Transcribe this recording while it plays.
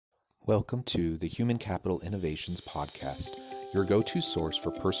Welcome to the Human Capital Innovations Podcast, your go-to source for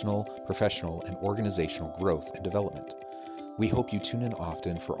personal, professional, and organizational growth and development. We hope you tune in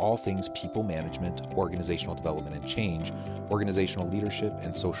often for all things people management, organizational development and change, organizational leadership,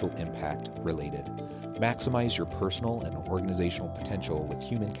 and social impact related. Maximize your personal and organizational potential with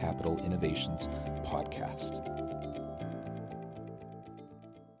Human Capital Innovations Podcast.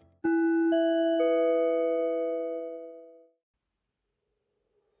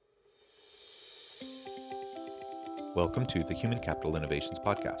 Welcome to the Human Capital Innovations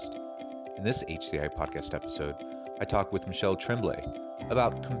Podcast. In this HCI podcast episode, I talk with Michelle Tremblay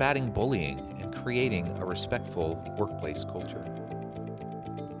about combating bullying and creating a respectful workplace culture.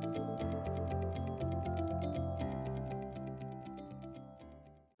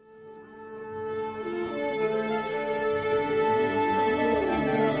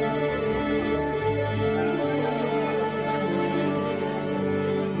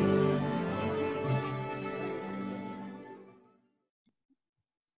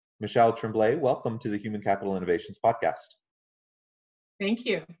 Michelle Tremblay, welcome to the Human Capital Innovations Podcast. Thank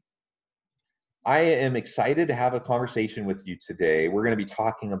you. I am excited to have a conversation with you today. We're going to be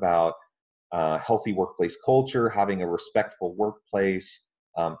talking about healthy workplace culture, having a respectful workplace,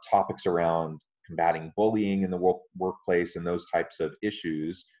 topics around combating bullying in the workplace, and those types of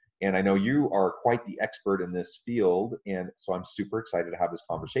issues. And I know you are quite the expert in this field, and so I'm super excited to have this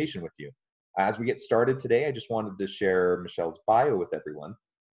conversation with you. As we get started today, I just wanted to share Michelle's bio with everyone.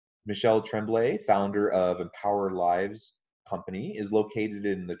 Michelle Tremblay, founder of Empower Lives Company, is located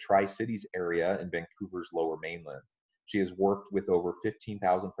in the Tri-Cities area in Vancouver's Lower Mainland. She has worked with over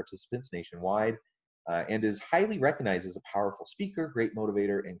 15,000 participants nationwide and is highly recognized as a powerful speaker, great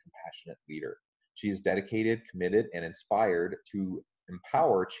motivator, and compassionate leader. She is dedicated, committed, and inspired to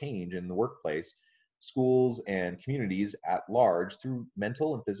empower change in the workplace, schools, and communities at large through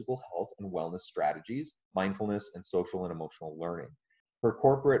mental and physical health and wellness strategies, mindfulness, and social and emotional learning. Her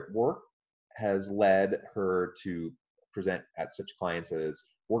corporate work has led her to present at such clients as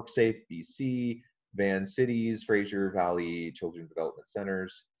WorkSafe BC, Van Cities, Fraser Valley Children Development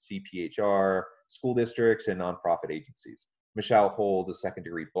Centers, CPHR, school districts, and nonprofit agencies. Michelle holds a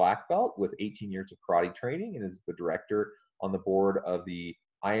second-degree black belt with 18 years of karate training and is the director on the board of the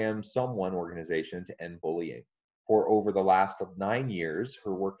I Am Someone organization to end bullying. For over the last 9 years,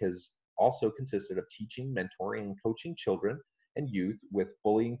 her work has also consisted of teaching, mentoring, and coaching children and youth with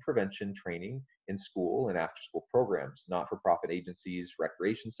bullying prevention training in school and after-school programs, not-for-profit agencies,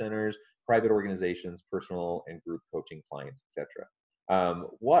 recreation centers, private organizations, personal and group coaching clients, etc.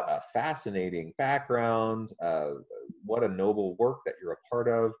 What a fascinating background. What a noble work that you're a part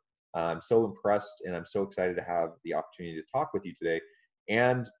of. I'm so impressed, and I'm so excited to have the opportunity to talk with you today.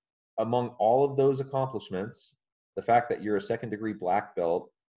 And among all of those accomplishments, the fact that you're a second-degree black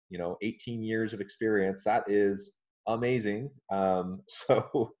belt, 18 years of experience, that is amazing. Thank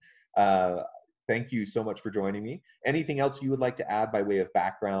you so much for joining me. Anything else you would like to add by way of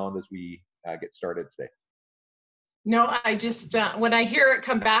background as we get started today? No, I just, when I hear it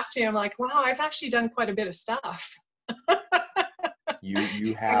come back to you, I'm like, wow, I've actually done quite a bit of stuff.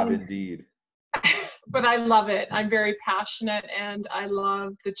 You have indeed. But I love it. I'm very passionate, and I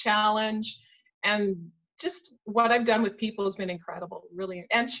love the challenge, and just what I've done with people has been incredible, really,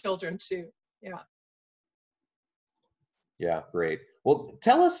 and children too. Yeah. Yeah, great. Well,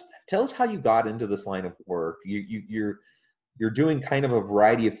 tell us how you got into this line of work. You're doing kind of a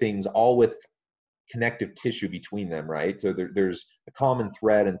variety of things, all with connective tissue between them, right? So there's a common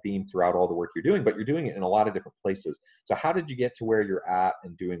thread and theme throughout all the work you're doing, but you're doing it in a lot of different places. So how did you get to where you're at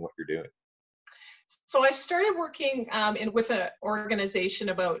and doing what you're doing? So I started working with an organization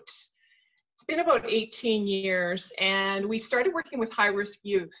it's been about 18 years, and we started working with high-risk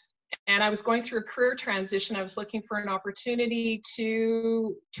youth. And I was going through a career transition. I was looking for an opportunity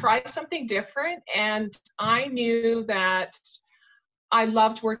to try something different. And I knew that I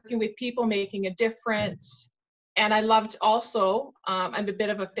loved working with people, making a difference. And I loved also, I'm a bit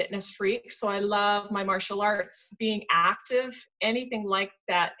of a fitness freak, so I love my martial arts, being active, anything like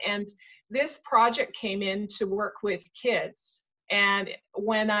that. And this project came in to work with kids. And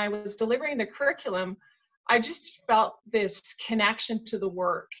when I was delivering the curriculum, I just felt this connection to the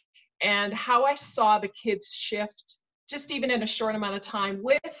work and how I saw the kids shift, just even in a short amount of time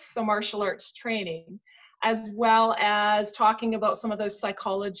with the martial arts training, as well as talking about some of the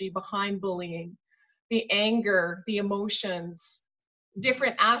psychology behind bullying, the anger, the emotions,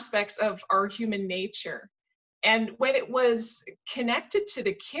 different aspects of our human nature. And when it was connected to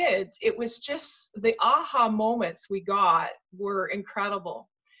the kids, it was just the aha moments we got were incredible.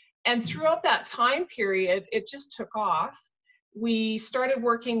 And throughout that time period, it just took off. We started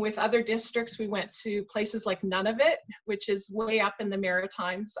working with other districts. We went to places like Nunavut, which is way up in the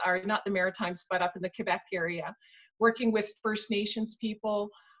Maritimes, or not the Maritimes, but up in the Quebec area, working with First Nations people.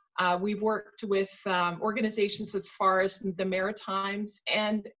 We've worked with organizations as far as the Maritimes.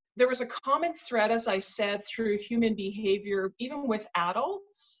 And there was a common thread, as I said, through human behavior, even with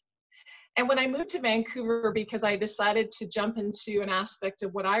adults. And when I moved to Vancouver, because I decided to jump into an aspect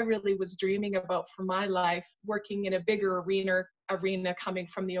of what I really was dreaming about for my life, working in a bigger arena coming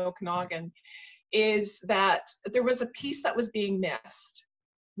from the Okanagan, is that there was a piece that was being missed.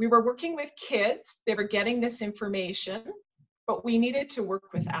 We were working with kids, they were getting this information, but we needed to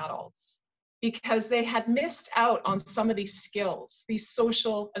work with adults because they had missed out on some of these skills, these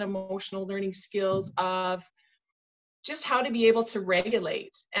social and emotional learning skills of just how to be able to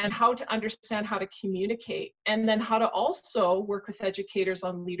regulate and how to understand how to communicate, and then how to also work with educators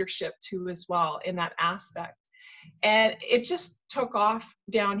on leadership too as well in that aspect. And it just took off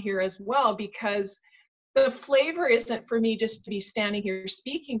down here as well, because the flavor isn't for me just to be standing here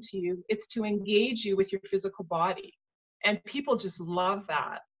speaking to you, it's to engage you with your physical body. And people just love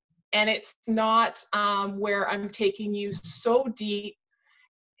that. And it's not where I'm taking you so deep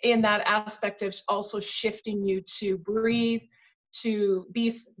in that aspect of also shifting you to breathe,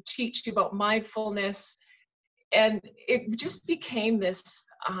 teach you about mindfulness. And it just became this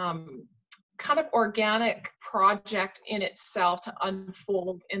kind of organic project in itself to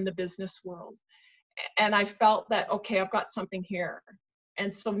unfold in the business world. And I felt that, okay, I've got something here.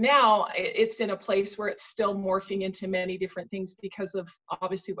 And so now it's in a place where it's still morphing into many different things because of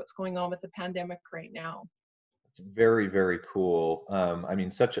obviously what's going on with the pandemic right now. It's very, very cool. I mean,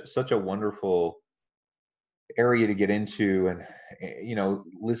 such a wonderful area to get into, and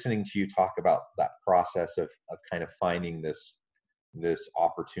listening to you talk about that process of kind of finding this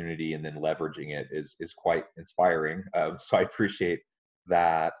opportunity and then leveraging it is quite inspiring. So I appreciate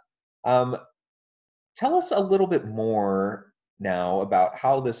that. Tell us a little bit more now about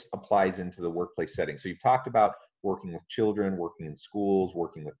how this applies into the workplace setting. So you've talked about working with children, working in schools,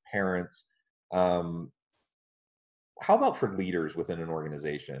 working with parents. How about for leaders within an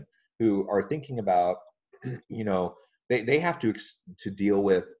organization who are thinking about, they have to deal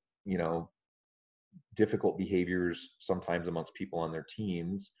with, difficult behaviors sometimes amongst people on their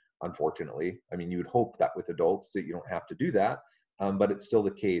teams, unfortunately. I mean, you would hope that with adults that you don't have to do that, but it's still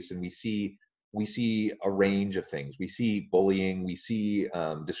the case. And we see a range of things. We see bullying, we see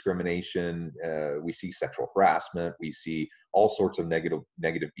discrimination, we see sexual harassment, we see all sorts of negative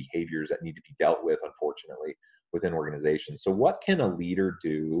behaviors that need to be dealt with, unfortunately, within organizations. So what can a leader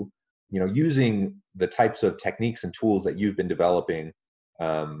do, using the types of techniques and tools that you've been developing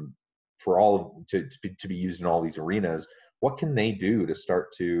for all to be used in all these arenas? What can they do to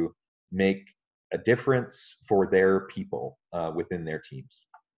start to make a difference for their people within their teams?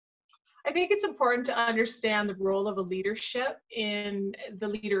 I think it's important to understand the role of a leadership in the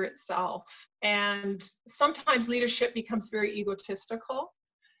leader itself. And sometimes leadership becomes very egotistical.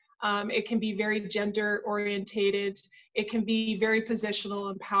 It can be very gender orientated. It can be very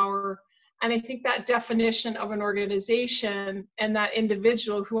positional in power. And I think that definition of an organization and that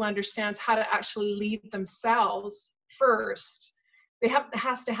individual who understands how to actually lead themselves first,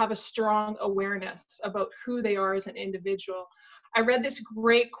 has to have a strong awareness about who they are as an individual. I read this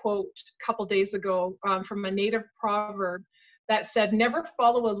great quote a couple days ago from a native proverb that said, "Never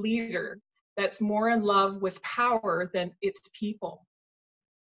follow a leader that's more in love with power than its people."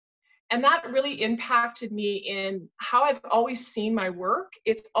 And that really impacted me in how I've always seen my work.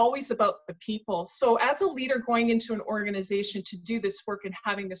 It's always about the people. So as a leader going into an organization to do this work and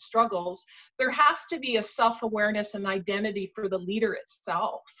having the struggles, there has to be a self-awareness and identity for the leader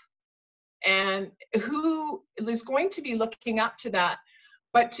itself. And who is going to be looking up to that,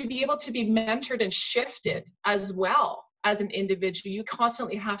 but to be able to be mentored and shifted as well as an individual, you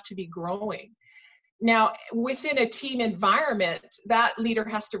constantly have to be growing. Now, within a team environment, that leader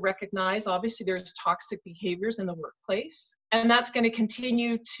has to recognize, obviously, there's toxic behaviors in the workplace, and that's going to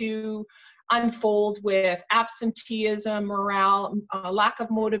continue to unfold with absenteeism, morale, lack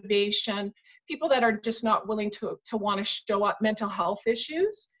of motivation, people that are just not willing to want to show up, mental health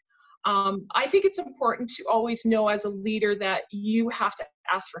issues. I think it's important to always know as a leader that you have to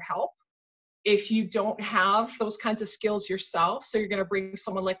ask for help if you don't have those kinds of skills yourself. So you're going to bring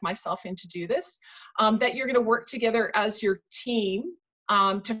someone like myself in to do this, that you're going to work together as your team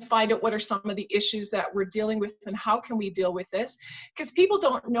to find out what are some of the issues that we're dealing with and how can we deal with this, because people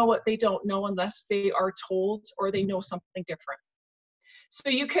don't know what they don't know unless they are told or they know something different.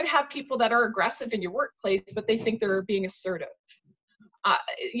 So you could have people that are aggressive in your workplace, but they think they're being assertive.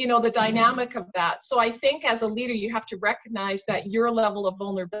 the dynamic of that. So I think as a leader, you have to recognize that your level of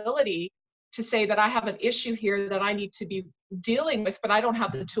vulnerability to say that I have an issue here that I need to be dealing with, but I don't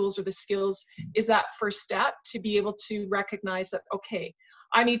have the tools or the skills, is that first step to be able to recognize that, okay,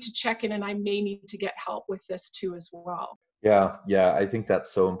 I need to check in and I may need to get help with this too as well. Yeah, I think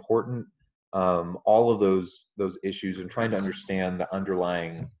that's so important. All of those issues and trying to understand the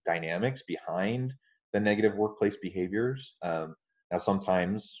underlying dynamics behind the negative workplace behaviors. Now,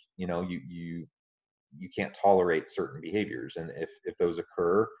 sometimes you can't tolerate certain behaviors, and if those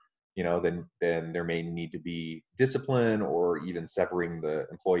occur, then there may need to be discipline or even severing the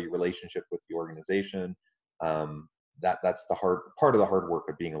employee relationship with the organization. That's the hard part of the hard work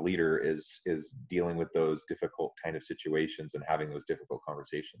of being a leader is dealing with those difficult kind of situations and having those difficult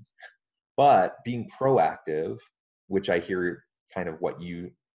conversations. But being proactive, which I hear kind of what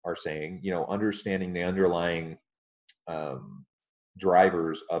you are saying, understanding the underlying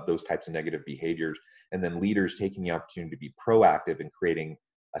drivers of those types of negative behaviors, and then leaders taking the opportunity to be proactive in creating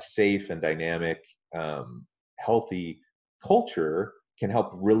a safe and dynamic, healthy culture can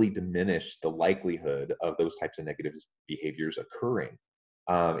help really diminish the likelihood of those types of negative behaviors occurring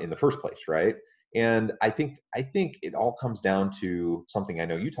in the first place, right? And I think it all comes down to something I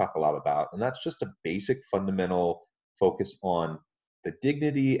know you talk a lot about, and that's just a basic fundamental focus on the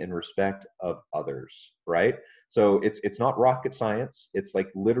dignity and respect of others, right? So it's not rocket science. It's like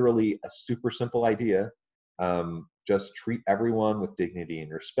literally a super simple idea. Just treat everyone with dignity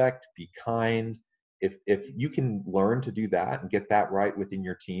and respect, be kind. If you can learn to do that and get that right within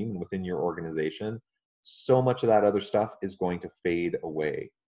your team and within your organization, so much of that other stuff is going to fade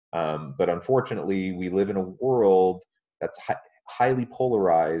away. But unfortunately, we live in a world that's highly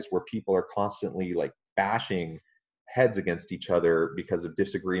polarized, where people are constantly like bashing heads against each other because of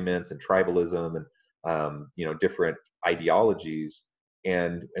disagreements and tribalism and different ideologies.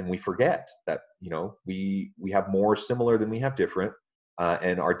 And we forget that we have more similar than we have different,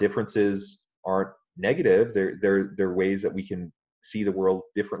 and our differences aren't negative. They're ways that we can see the world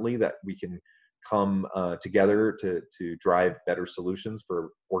differently, that we can come together to drive better solutions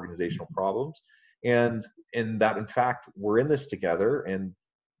for organizational problems, and that in fact we're in this together, and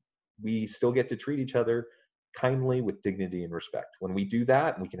we still get to treat each other kindly with dignity and respect. When we do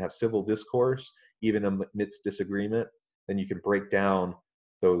that, and we can have civil discourse even amidst disagreement, then you can break down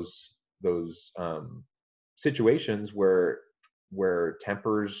those situations where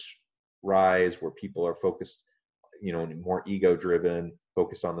tempers rise, where people are focused, more ego driven,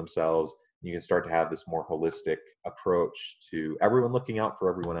 focused on themselves. You can start to have this more holistic approach to everyone looking out for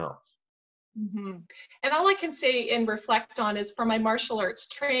everyone else. Mm-hmm. And all I can say and reflect on is from my martial arts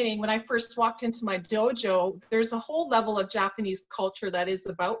training, when I first walked into my dojo, there's a whole level of Japanese culture that is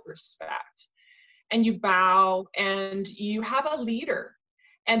about respect. And you bow and you have a leader.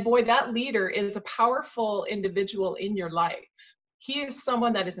 And boy, that leader is a powerful individual in your life. He is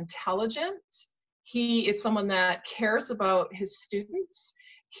someone that is intelligent. He is someone that cares about his students.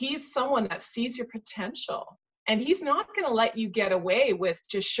 He's someone that sees your potential. And he's not going to let you get away with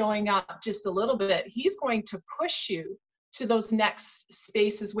just showing up just a little bit. He's going to push you to those next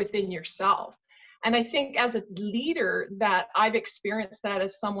spaces within yourself. And I think as a leader that I've experienced that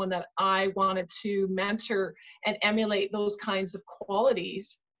as someone that I wanted to mentor and emulate those kinds of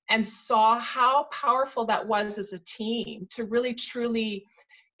qualities, and saw how powerful that was as a team to really truly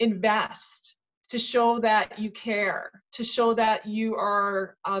invest, to show that you care, to show that you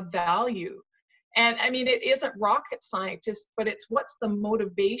are of value. And I mean, it isn't rocket science, but it's what's the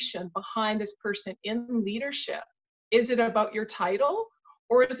motivation behind this person in leadership? Is it about your title,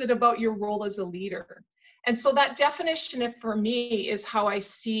 or is it about your role as a leader? And so that definition for me is how I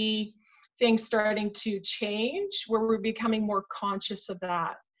see things starting to change, where we're becoming more conscious of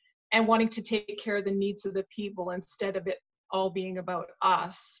that and wanting to take care of the needs of the people instead of it all being about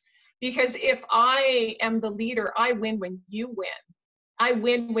us. Because if I am the leader, I win when you win. I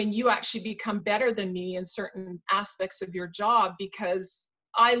win when you actually become better than me in certain aspects of your job, because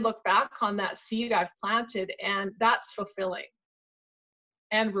I look back on that seed I've planted, and that's fulfilling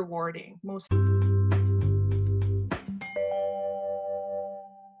and rewarding.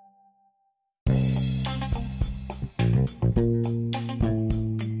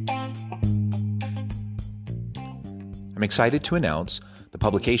 I'm excited to announce the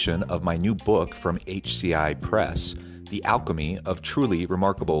publication of my new book from HCI Press, The Alchemy of Truly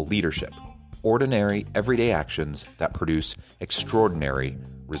Remarkable Leadership: Ordinary, Everyday Actions that Produce Extraordinary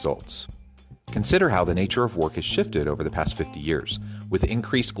Results. Consider how the nature of work has shifted over the past 50 years. With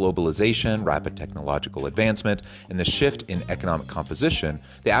increased globalization, rapid technological advancement, and the shift in economic composition,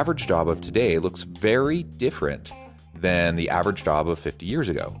 the average job of today looks very different than the average job of 50 years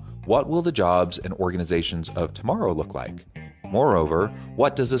ago. What will the jobs and organizations of tomorrow look like? Moreover,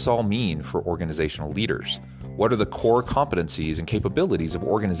 what does this all mean for organizational leaders? What are the core competencies and capabilities of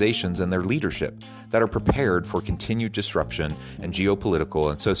organizations and their leadership that are prepared for continued disruption and geopolitical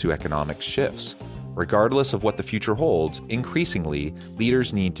and socioeconomic shifts? Regardless of what the future holds, increasingly,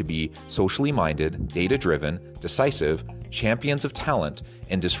 leaders need to be socially minded, data-driven, decisive, champions of talent,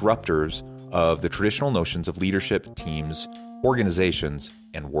 and disruptors of the traditional notions of leadership, teams, organizations,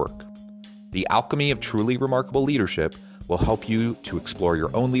 and work. The Alchemy of Truly Remarkable Leadership will help you to explore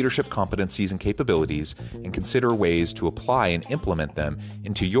your own leadership competencies and capabilities and consider ways to apply and implement them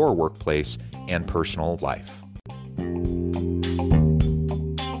into your workplace and personal life.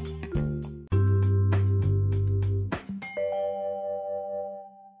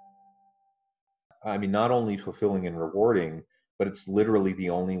 I mean, not only fulfilling and rewarding, but it's literally the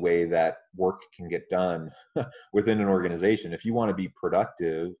only way that work can get done within an organization. If you want to be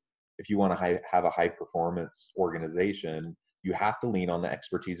productive, if you want to have a high performance organization, you have to lean on the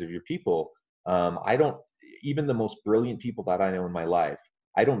expertise of your people. Even the most brilliant people that I know in my life,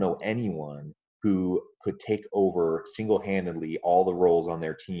 I don't know anyone who could take over single-handedly all the roles on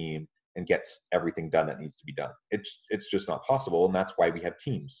their team and gets everything done that needs to be done. It's just not possible. And that's why we have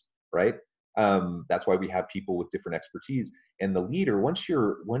teams, right? That's why we have people with different expertise. And the leader, once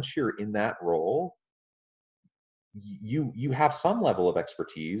you're in that role, you have some level of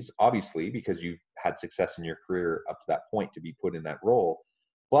expertise, obviously, because you've had success in your career up to that point to be put in that role.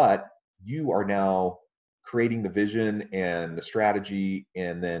 But you are now creating the vision and the strategy,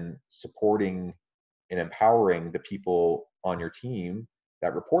 and then supporting and empowering the people on your team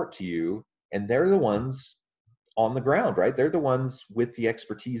that report to you. And they're the ones on the ground, right? They're the ones with the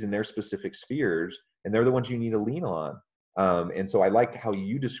expertise in their specific spheres, and they're the ones you need to lean on. And so I like how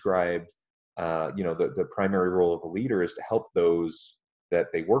you described the primary role of a leader is to help those that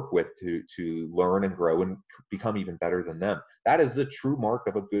they work with to learn and grow and become even better than them. That is the true mark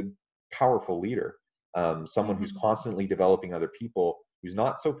of a good, powerful leader. Someone who's constantly developing other people, who's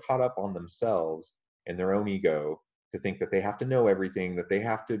not so caught up on themselves and their own ego to think that they have to know everything, that they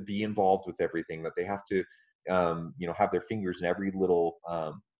have to be involved with everything, that they have to have their fingers in every little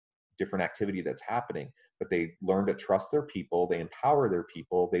different activity that's happening. But they learn to trust their people, they empower their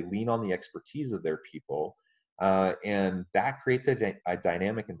people, they lean on the expertise of their people, and that creates a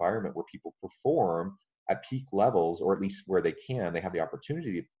dynamic environment where people perform at peak levels, or at least where they have the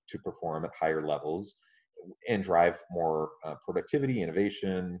opportunity to perform at higher levels and drive more productivity,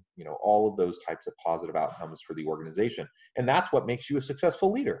 innovation, all of those types of positive outcomes for the organization. And that's what makes you a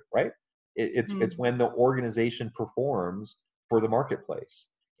successful leader, right? It's when the organization performs for the marketplace.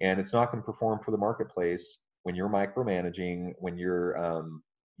 And it's not going to perform for the marketplace when you're micromanaging, when you're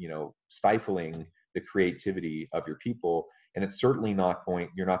stifling the creativity of your people. And it's certainly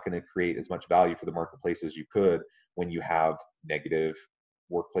you're not going to create as much value for the marketplace as you could when you have negative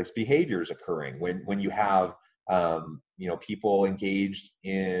workplace behaviors occurring, when you have people engaged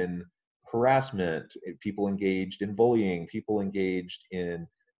in harassment, people engaged in bullying, people engaged in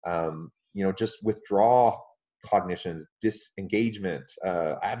just withdrawal cognitions, disengagement,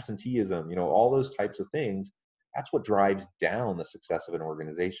 absenteeism, all those types of things. That's what drives down the success of an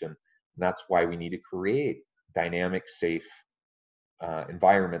organization. And that's why we need to create dynamic, safe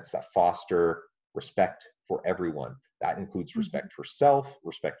environments that foster respect for everyone. That includes respect for self,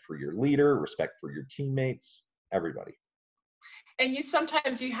 respect for your leader, respect for your teammates, everybody. And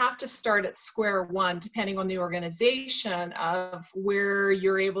sometimes you have to start at square one, depending on the organization, of where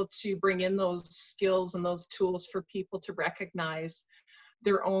you're able to bring in those skills and those tools for people to recognize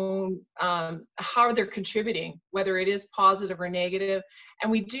their own, how they're contributing, whether it is positive or negative. And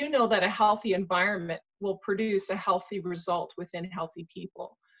we do know that a healthy environment will produce a healthy result within healthy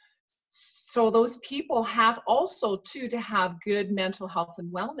people. So those people have also to have good mental health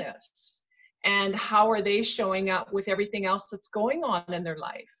and wellness. And how are they showing up with everything else that's going on in their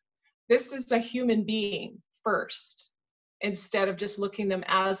life? This is a human being first, instead of just looking them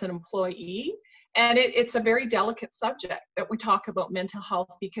as an employee. And it's a very delicate subject that we talk about mental health,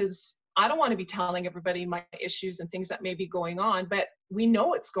 because I don't want to be telling everybody my issues and things that may be going on, but we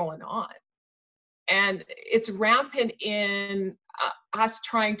know it's going on. And it's rampant in us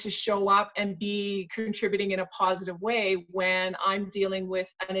trying to show up and be contributing in a positive way when I'm dealing with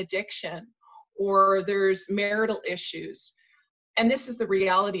an addiction or there's marital issues. And this is the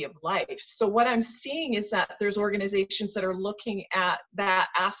reality of life. So what I'm seeing is that there's organizations that are looking at that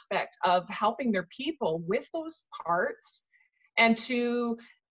aspect of helping their people with those parts, and to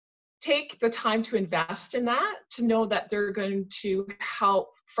take the time to invest in that, to know that they're going to help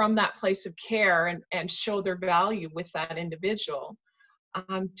from that place of care and show their value with that individual,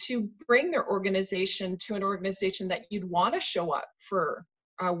 to bring their organization to an organization that you'd want to show up for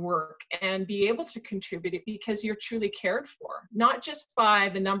work and be able to contribute it because you're truly cared for, not just by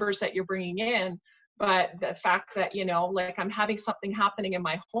the numbers that you're bringing in, but the fact that, you know, like I'm having something happening in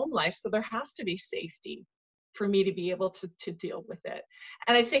my home life, so there has to be safety for me to be able to deal with it.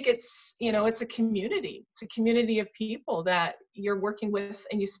 And I think it's, you know, it's a community. It's a community of people that you're working with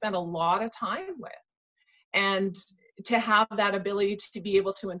and you spend a lot of time with. And to have that ability to be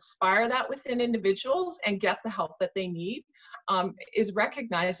able to inspire that within individuals and get the help that they need, is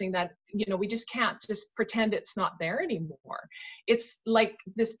recognizing that, you know, we just can't just pretend it's not there anymore. It's like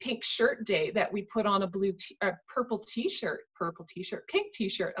this pink shirt day that we put on a purple t-shirt, pink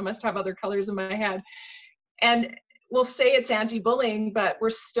t-shirt. I must have other colors in my head. And we'll say it's anti-bullying, but we're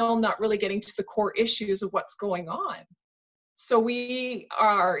still not really getting to the core issues of what's going on. So we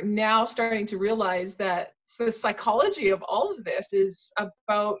are now starting to realize that the psychology of all of this is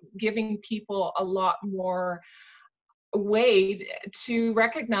about giving people a lot more way to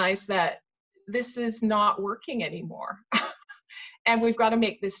recognize that this is not working anymore. And we've got to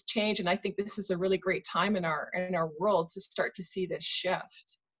make this change. And I think this is a really great time in our world to start to see this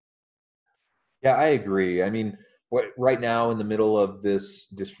shift. Yeah, I agree. I mean, right now in the middle of this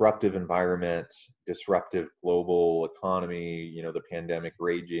disruptive environment, disruptive global economy, you know, the pandemic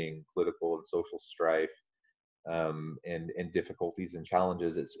raging, political and social strife, and difficulties and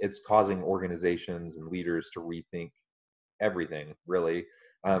challenges, it's causing organizations and leaders to rethink everything, really,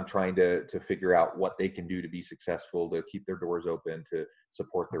 trying to figure out what they can do to be successful, to keep their doors open, to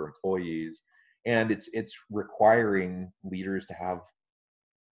support their employees. And it's requiring leaders to have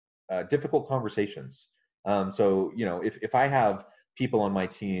difficult conversations. So, you know, if I have people on my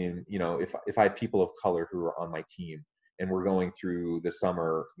team, you know, if I have people of color who are on my team and we're going through the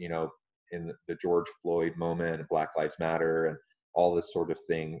summer, you know, in the George Floyd moment and Black Lives Matter and all this sort of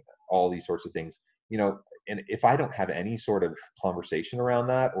thing, all these sorts of things, you know, and if I don't have any sort of conversation around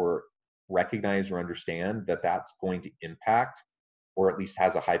that or recognize or understand that that's going to impact, or at least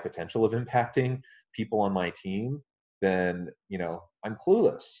has a high potential of impacting people on my team, then, you know, I'm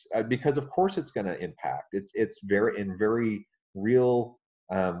clueless, because of course it's going to impact. It's in very real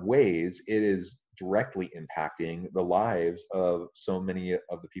ways, it is directly impacting the lives of so many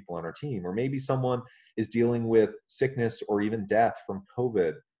of the people on our team. Or maybe someone is dealing with sickness or even death from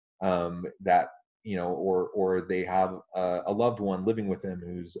COVID, that, you know, or they have a loved one living with them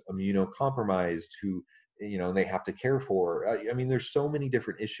who's immunocompromised, who, you know, they have to care for. I mean, there's so many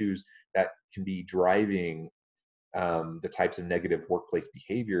different issues that can be driving the types of negative workplace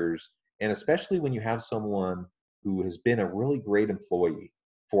behaviors. And especially when you have someone who has been a really great employee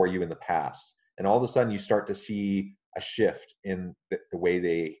for you in the past, and all of a sudden you start to see a shift in the way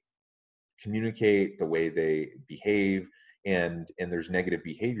they communicate, the way they behave, and there's negative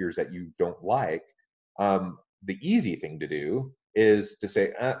behaviors that you don't like. The easy thing to do is to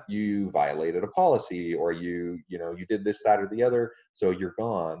say, you violated a policy, or you did this, that, or the other, so you're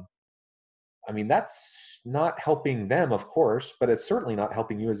gone. I mean, that's not helping them, of course, but it's certainly not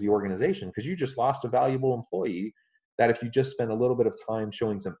helping you as the organization, because you just lost a valuable employee that if you just spend a little bit of time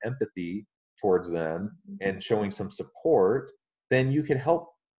showing some empathy towards them and showing some support, then you can help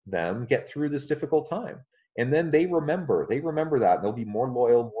them get through this difficult time. And then they remember that, and they'll be more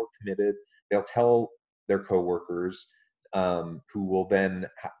loyal, more committed. They'll tell their coworkers, who will then,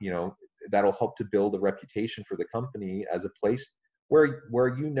 you know, that'll help to build a reputation for the company as a place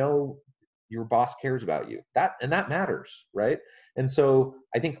where you know your boss cares about you. That matters, right? And so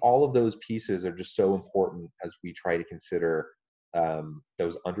I think all of those pieces are just so important as we try to consider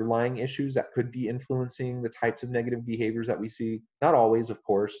those underlying issues that could be influencing the types of negative behaviors that we see. Not always, of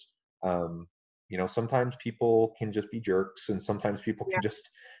course. You know, sometimes people can just be jerks, and sometimes people can just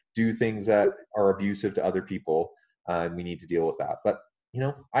do things that are abusive to other people, and we need to deal with that. But, you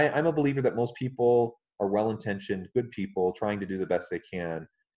know, I'm a believer that most people are well-intentioned, good people trying to do the best they can.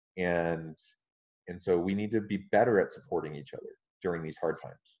 And so we need to be better at supporting each other during these hard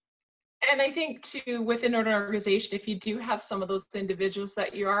times. And I think too, within an organization, if you do have some of those individuals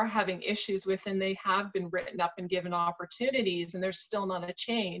that you are having issues with, and they have been written up and given opportunities, and there's still not a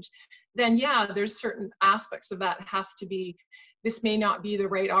change, then yeah, there's certain aspects of that has to be, this may not be the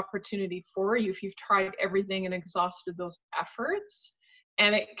right opportunity for you if you've tried everything and exhausted those efforts.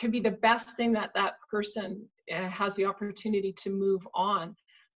 And it could be the best thing that person has the opportunity to move on.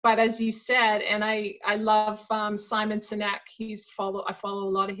 But as you said, and I love Simon Sinek, I follow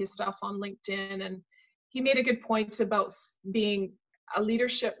a lot of his stuff on LinkedIn, and he made a good point about being a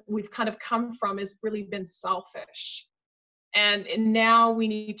leadership we've kind of come from has really been selfish. And now we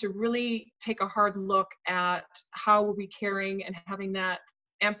need to really take a hard look at how are we caring and having that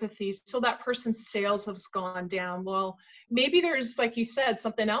empathy. So that person's sales has gone down. Well, maybe there's, like you said,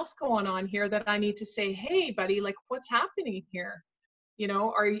 something else going on here that I need to say, hey, buddy, like, what's happening here? You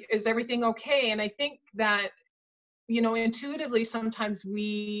know, is everything okay? And I think that, you know, intuitively, sometimes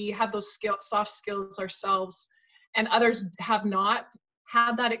we have those soft skills ourselves, and others have not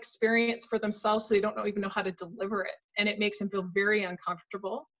had that experience for themselves, so they don't even know how to deliver it, and it makes them feel very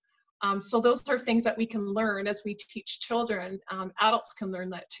uncomfortable. So those are things that we can learn as we teach children. Adults can learn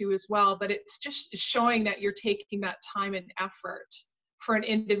that too as well, but it's just showing that you're taking that time and effort for an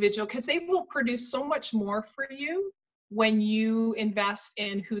individual, because they will produce so much more for you when you invest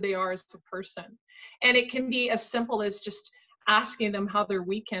in who they are as a person. And it can be as simple as just asking them how their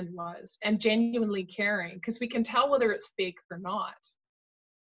weekend was and genuinely caring, because we can tell whether it's fake or not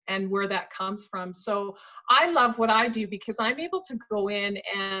and where that comes from. So I love what I do because I'm able to go in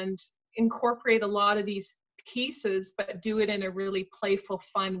and incorporate a lot of these pieces, but do it in a really playful,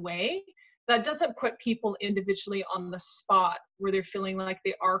 fun way that doesn't put people individually on the spot where they're feeling like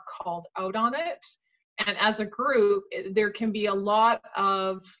they are called out on it. And as a group, there can be a lot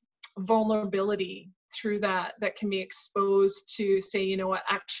of vulnerability through that can be exposed to say, you know what,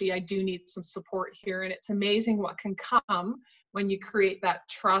 actually I do need some support here. And it's amazing what can come when you create that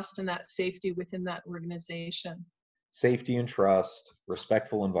trust and that safety within that organization. Safety and trust,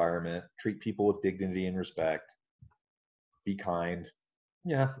 respectful environment, treat people with dignity and respect, be kind.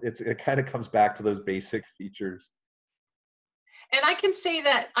 Yeah, it kind of comes back to those basic features. And I can say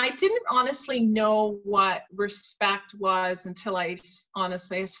that I didn't honestly know what respect was until I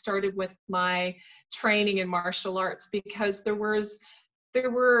started with my training in martial arts, because there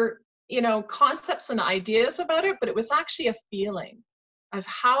were, you know, concepts and ideas about it, but it was actually a feeling of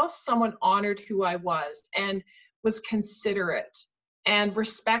how someone honored who I was and was considerate and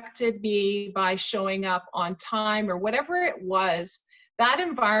respected me by showing up on time or whatever it was. That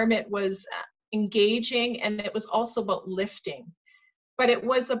environment was engaging, and it was also about lifting. But it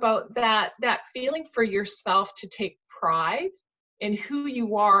was about that feeling for yourself to take pride in who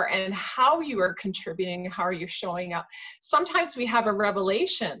you are and how you are contributing, how are you showing up. Sometimes we have a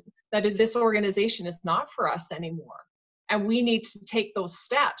revelation that this organization is not for us anymore, and we need to take those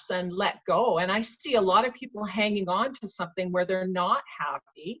steps and let go. And I see a lot of people hanging on to something where they're not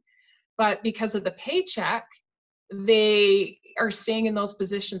happy, but because of the paycheck, they are staying in those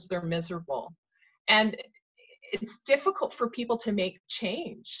positions, they're miserable. And it's difficult for people to make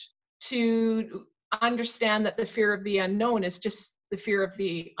change, to understand that the fear of the unknown is just the fear of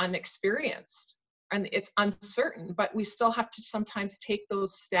the unexperienced, and it's uncertain, but we still have to sometimes take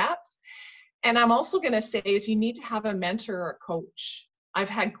those steps. And I'm also going to say is you need to have a mentor or a coach. I've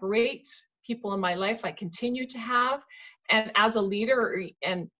had great people in my life, I continue to have, and as a leader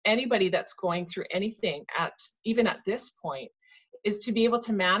and anybody that's going through anything even at this point, is to be able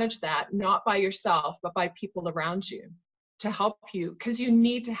to manage that, not by yourself, but by people around you to help you, because you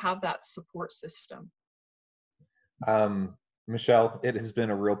need to have that support system. Michelle, it has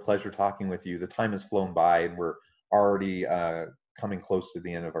been a real pleasure talking with you. The time has flown by, and we're already coming close to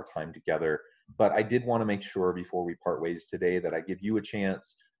the end of our time together. But I did want to make sure before we part ways today that I give you a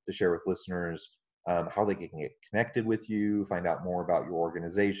chance to share with listeners how they can get connected with you, find out more about your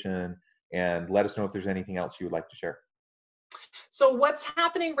organization, and let us know if there's anything else you would like to share. So what's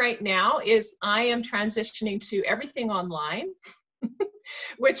happening right now is I am transitioning to everything online,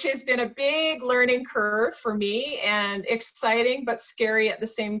 which has been a big learning curve for me and exciting but scary at the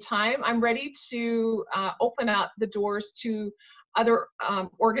same time. I'm ready to open up the doors to other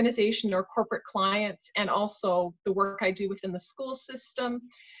organization or corporate clients, and also the work I do within the school system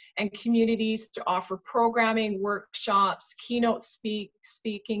and communities to offer programming, workshops, keynote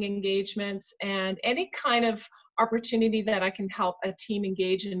speaking engagements, and any kind of opportunity that I can help a team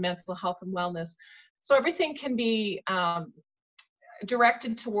engage in mental health and wellness. So everything can be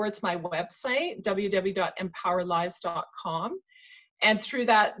directed towards my website, www.empowerlives.com. And through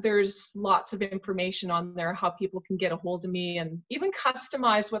that, there's lots of information on there, how people can get a hold of me and even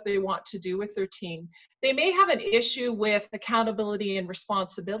customize what they want to do with their team. They may have an issue with accountability and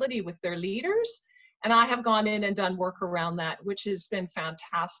responsibility with their leaders, and I have gone in and done work around that, which has been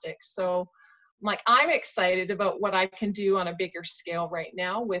fantastic. So I'm excited about what I can do on a bigger scale right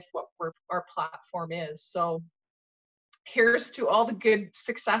now with what our platform is. So here's to all the good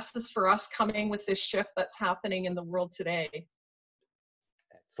successes for us coming with this shift that's happening in the world today.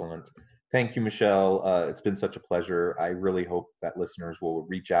 Excellent. Thank you, Michelle. It's been such a pleasure. I really hope that listeners will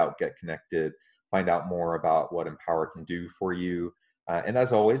reach out, get connected, find out more about what Empower can do for you. And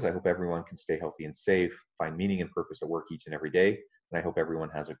as always, I hope everyone can stay healthy and safe, find meaning and purpose at work each and every day. And I hope everyone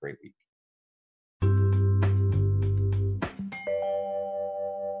has a great week.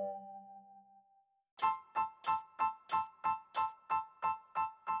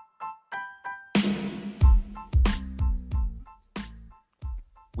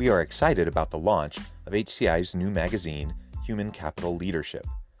 We are excited about the launch of HCI's new magazine, Human Capital Leadership.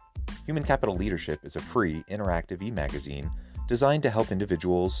 Human Capital Leadership is a free, interactive e-magazine designed to help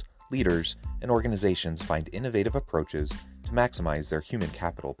individuals, leaders, and organizations find innovative approaches to maximize their human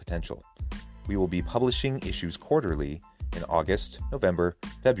capital potential. We will be publishing issues quarterly in August, November,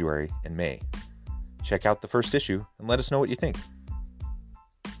 February, and May. Check out the first issue and let us know what you think.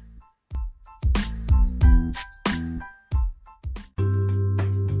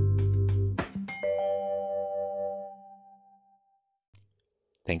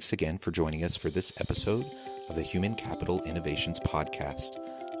 Thanks again for joining us for this episode of the Human Capital Innovations Podcast.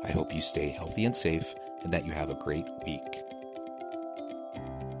 I hope you stay healthy and safe and that you have a great week.